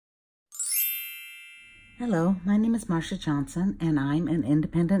Hello, my name is Marcia Johnson, and I'm an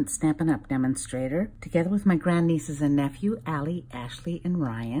independent Stampin' Up! Demonstrator. Together with my grandnieces and nephew, Allie, Ashley, and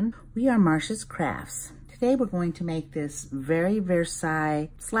Ryan, we are Marcia's Crafts. Today we're going to make this very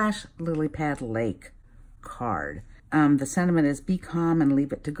Versailles / Lilypad Lake card. The sentiment is be calm and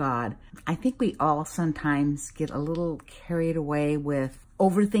leave it to God. I think we all sometimes get a little carried away with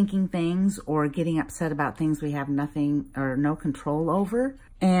overthinking things or getting upset about things we have nothing or no control over.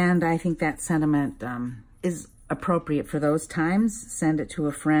 And I think that sentiment is appropriate for those times. Send it to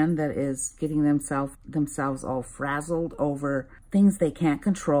a friend that is getting themselves all frazzled over things they can't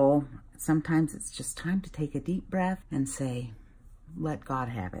control. Sometimes it's just time to take a deep breath and say, let God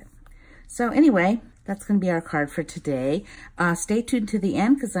have it. So anyway, that's going to be our card for today. Stay tuned to the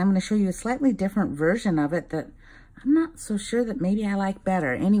end because I'm going to show you a slightly different version of it that I'm not so sure that maybe I like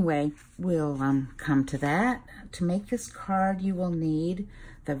better. Anyway, we'll come to that. To make this card, you will need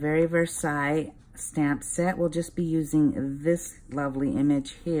the very Versailles stamp set. We'll just be using this lovely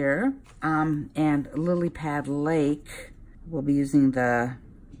image here. And Lilypad Lake, we'll be using the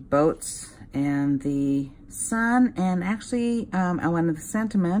boats and the sun, and actually I wanted the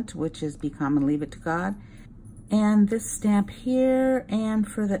sentiment, which is be calm and leave it to God. And this stamp here, and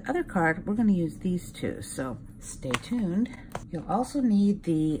for the other card, we're going to use these two, so stay tuned. You'll also need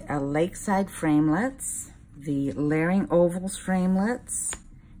the Lakeside Framelits, the Layering Ovals Framelits,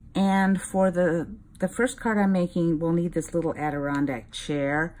 and for the first card I'm making, we'll need this little Adirondack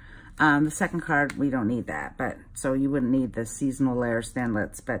chair. The second card, we don't need that, but so you wouldn't need the seasonal layer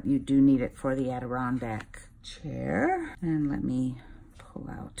Thinlits, but you do need it for the Adirondack chair. And let me pull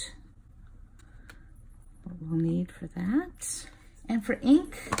out what we'll need for that. And for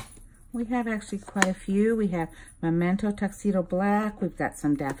ink, we have actually quite a few. We have Memento Tuxedo Black, we've got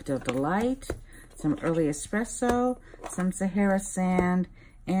some Daffodil Delight, some early Espresso, some Sahara Sand,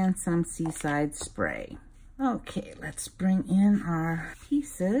 and some Seaside Spray. Okay, let's bring in our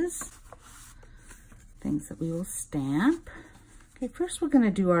pieces, things that we will stamp. Okay, first we're going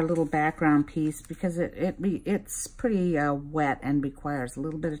to do our little background piece because it's pretty wet and requires a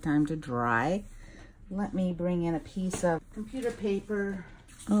little bit of time to dry. Let me bring in a piece of computer paper.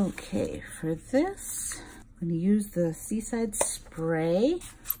 Okay, for this, I'm going to use the Seaside Spray,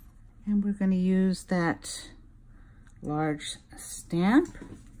 and we're going to use that large stamp.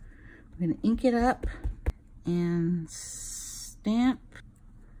 We're going to ink it up and stamp,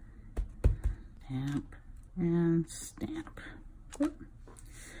 stamp, and stamp.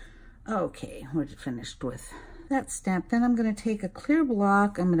 Okay, we're finished with that stamp. Then I'm going to take a clear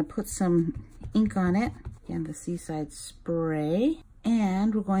block. I'm going to put some ink on it, again the Seaside Spray,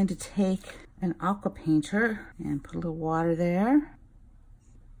 and we're going to take an Aqua Painter and put a little water there.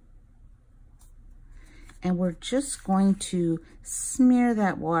 And we're just going to smear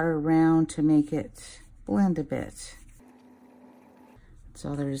that water around to make it blend a bit. That's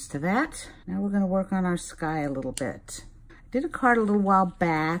all there is to that. Now we're going to work on our sky a little bit. I did a card a little while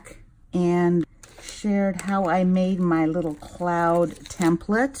back and shared how I made my little cloud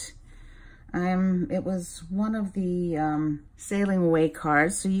template. It was one of the Sailing Away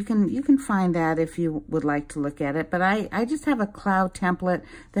cards, so you can find that if you would like to look at it. But I just have a cloud template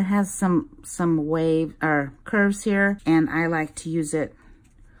that has some wave or curves here, and I like to use it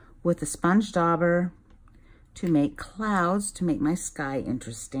with a sponge dauber to make clouds, to make my sky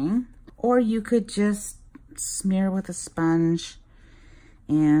interesting. Or you could just smear with a sponge,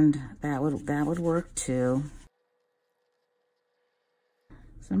 and that would work too.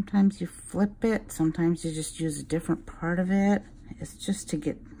 Sometimes you flip it, sometimes you just use a different part of it. It's just to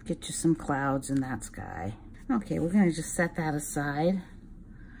get you some clouds in that sky. Okay, we're gonna just set that aside.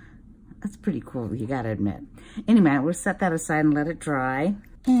 That's pretty cool, you gotta admit. Anyway, we'll set that aside and let it dry.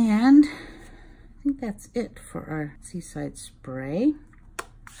 And I think that's it for our Seaside Spray.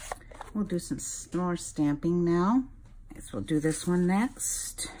 We'll do some more stamping now. So we'll do this one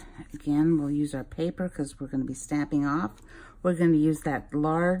next. Again, we'll use our paper because we're gonna be stamping off. We're going to use that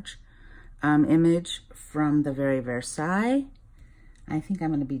large image from the very Versailles. I think I'm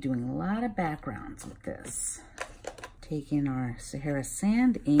going to be doing a lot of backgrounds with this. Take in our Sahara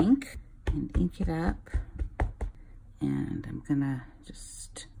Sand ink and ink it up. And I'm going to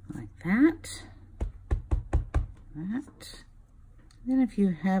just like that. That. Then if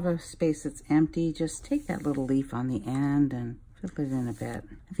you have a space that's empty, just take that little leaf on the end and fill it in a bit.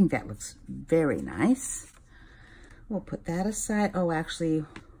 I think that looks very nice. We'll put that aside. Oh, actually,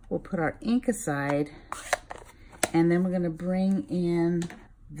 we'll put our ink aside, and then we're going to bring in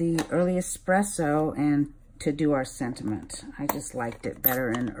the early Espresso and to do our sentiment. I just liked it better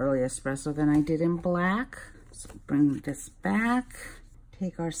in early Espresso than I did in black. So bring this back,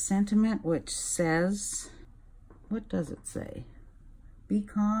 take our sentiment, which says, what does it say? Be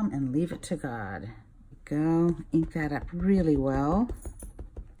calm and leave it to God. Go, ink that up really well.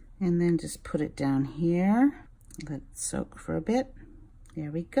 And then just put it down here. Let it soak for a bit.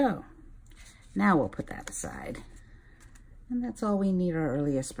 There we go. Now we'll put that aside. And that's all we need our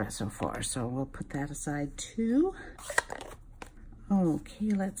early espresso for. So we'll put that aside too.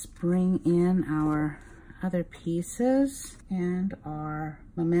 Okay, let's bring in our other pieces and our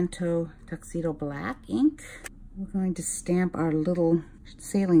Memento Tuxedo Black ink. We're going to stamp our little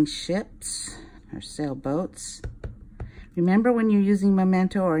sailing ships, our sailboats. Remember when you're using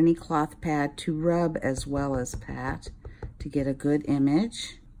Memento or any cloth pad to rub as well as pat to get a good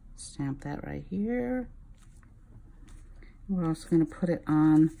image. Stamp that right here. We're also going to put it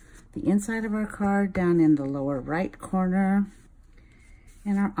on the inside of our card down in the lower right corner,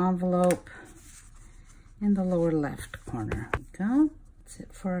 and our envelope in the lower left corner. There we go. That's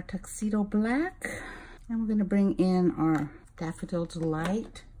it for our Tuxedo Black. And we're going to bring in our Daffodil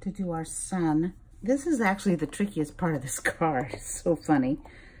Delight to do our sun. This is actually the trickiest part of this card. It's so funny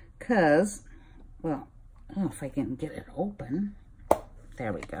because, well, I don't know if I can get it open.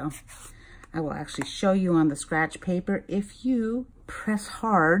 There we go. I will actually show you on the scratch paper. If you press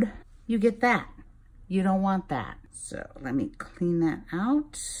hard, you get that. You don't want that. So let me clean that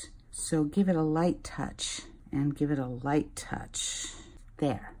out. So give it a light touch and give it a light touch.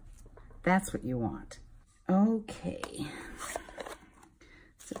 There. That's what you want. Okay.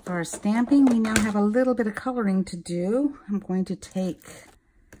 So for our stamping, we now have a little bit of coloring to do. I'm going to take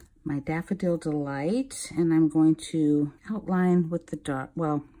my Daffodil Delight and I'm going to outline with the dark.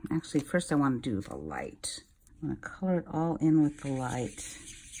 Well, actually, first I want to do the light. I'm going to color it all in with the light.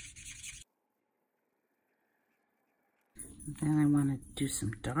 Then I want to do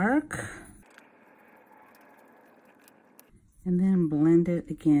some dark. And then blend it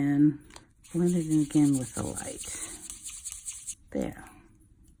again. Blend it in again with the light. There.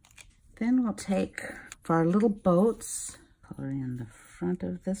 Then we'll take, for our little boats, color in the front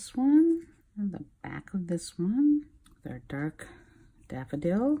of this one and the back of this one with our dark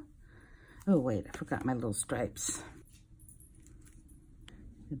daffodil. Oh wait, I forgot my little stripes.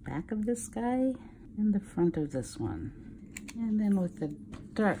 The back of this guy and the front of this one. And then with the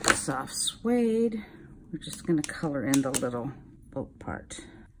dark soft suede, we're just going to color in the little boat part.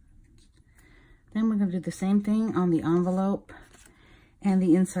 Then we're going to do the same thing on the envelope and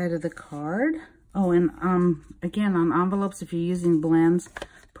the inside of the card. Oh, and again, on envelopes, if you're using blends,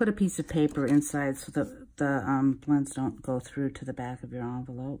 put a piece of paper inside so that the blends don't go through to the back of your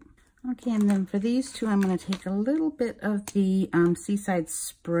envelope. Okay, and then for these two, I'm going to take a little bit of the Seaside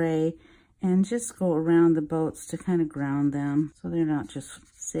Spray and just go around the boats to kind of ground them so they're not just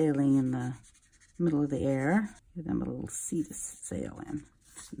sailing in the middle of the air. Give them a little sea to sail in.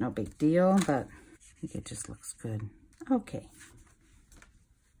 No big deal, but I think it just looks good. Okay.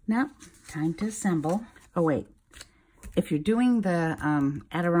 Now, time to assemble. Oh, wait. If you're doing the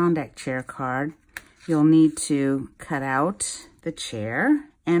Adirondack chair card, you'll need to cut out the chair.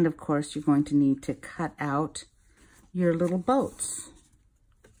 And, of course, you're going to need to cut out your little boats,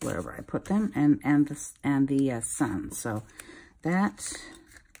 wherever I put them, and the sun. So that,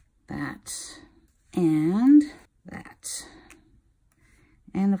 and that.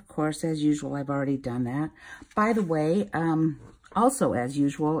 And, of course, as usual, I've already done that. By the way, also, as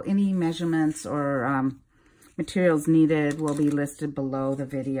usual, any measurements or materials needed will be listed below the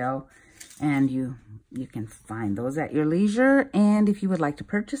video, and you can find those at your leisure. And if you would like to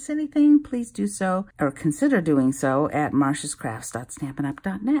purchase anything, please do so, or consider doing so, at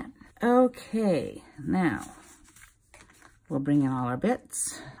marciascrafts.stampinup.net. Okay, now we'll bring in all our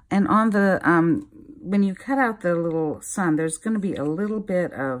bits. And on the, when you cut out the little sun, there's going to be a little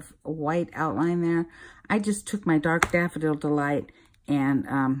bit of white outline there. I just took my dark Daffodil Delight and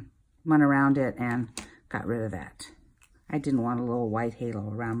went around it and got rid of that. I didn't want a little white halo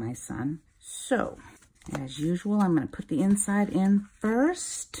around my sun. So, as usual, I'm going to put the inside in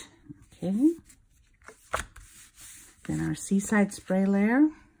first. Okay. Then our Seaside Spray layer.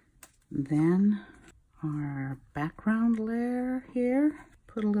 Then our background layer here.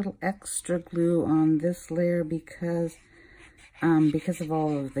 Put a little extra glue on this layer because of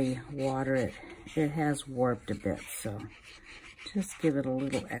all of the water, it has warped a bit, so just give it a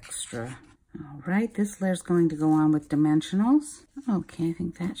little extra. All right, this layer is going to go on with dimensionals. Okay, I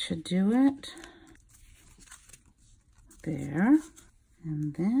think that should do it. There.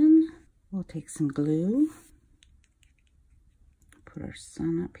 And then we'll take some glue. Put our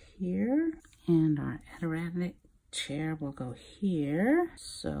sun up here. And our Adirondack chair will go here.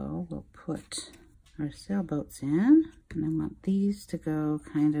 So we'll put our sailboats in. And I want these to go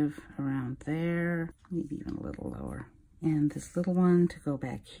kind of around there, maybe even a little lower. And this little one to go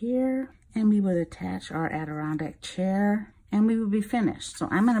back here. And we would attach our Adirondack chair and we would be finished. So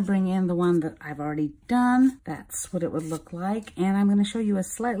I'm gonna bring in the one that I've already done. That's what it would look like. And I'm gonna show you a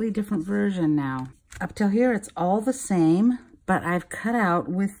slightly different version now. Up till here, it's all the same, but I've cut out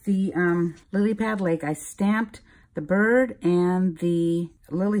with the Lilypad Lake. I stamped the bird and the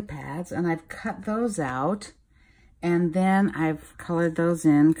lily pads, and I've cut those out. And then I've colored those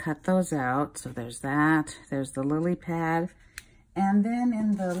in, cut those out. So there's that, there's the lily pad. And then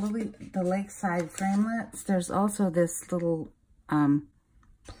in the Lakeside Framelits, there's also this little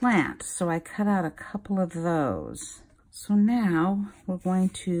plant. So I cut out a couple of those. So now we're going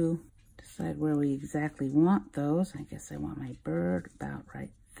to decide where we exactly want those. I guess I want my bird about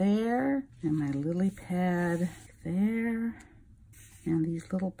right there, and my lily pad there, and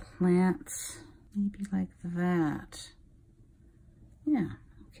these little plants maybe like that. Yeah,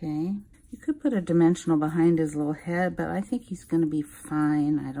 okay. You could put a dimensional behind his little head, but I think he's going to be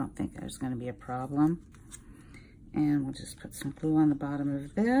fine. I don't think there's going to be a problem. And we'll just put some glue on the bottom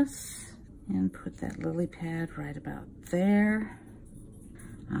of this and put that lily pad right about there.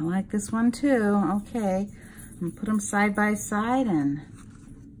 I like this one too. Okay, I'm going to put them side by side and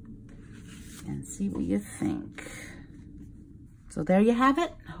see what you think. So there you have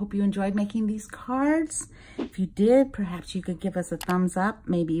it. I hope you enjoyed making these cards. If you did, perhaps you could give us a thumbs up,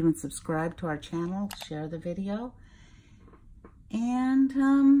 maybe even subscribe to our channel, share the video.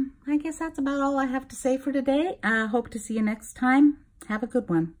 And I guess that's about all I have to say for today. I hope to see you next time. Have a good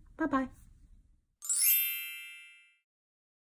one. Bye-bye.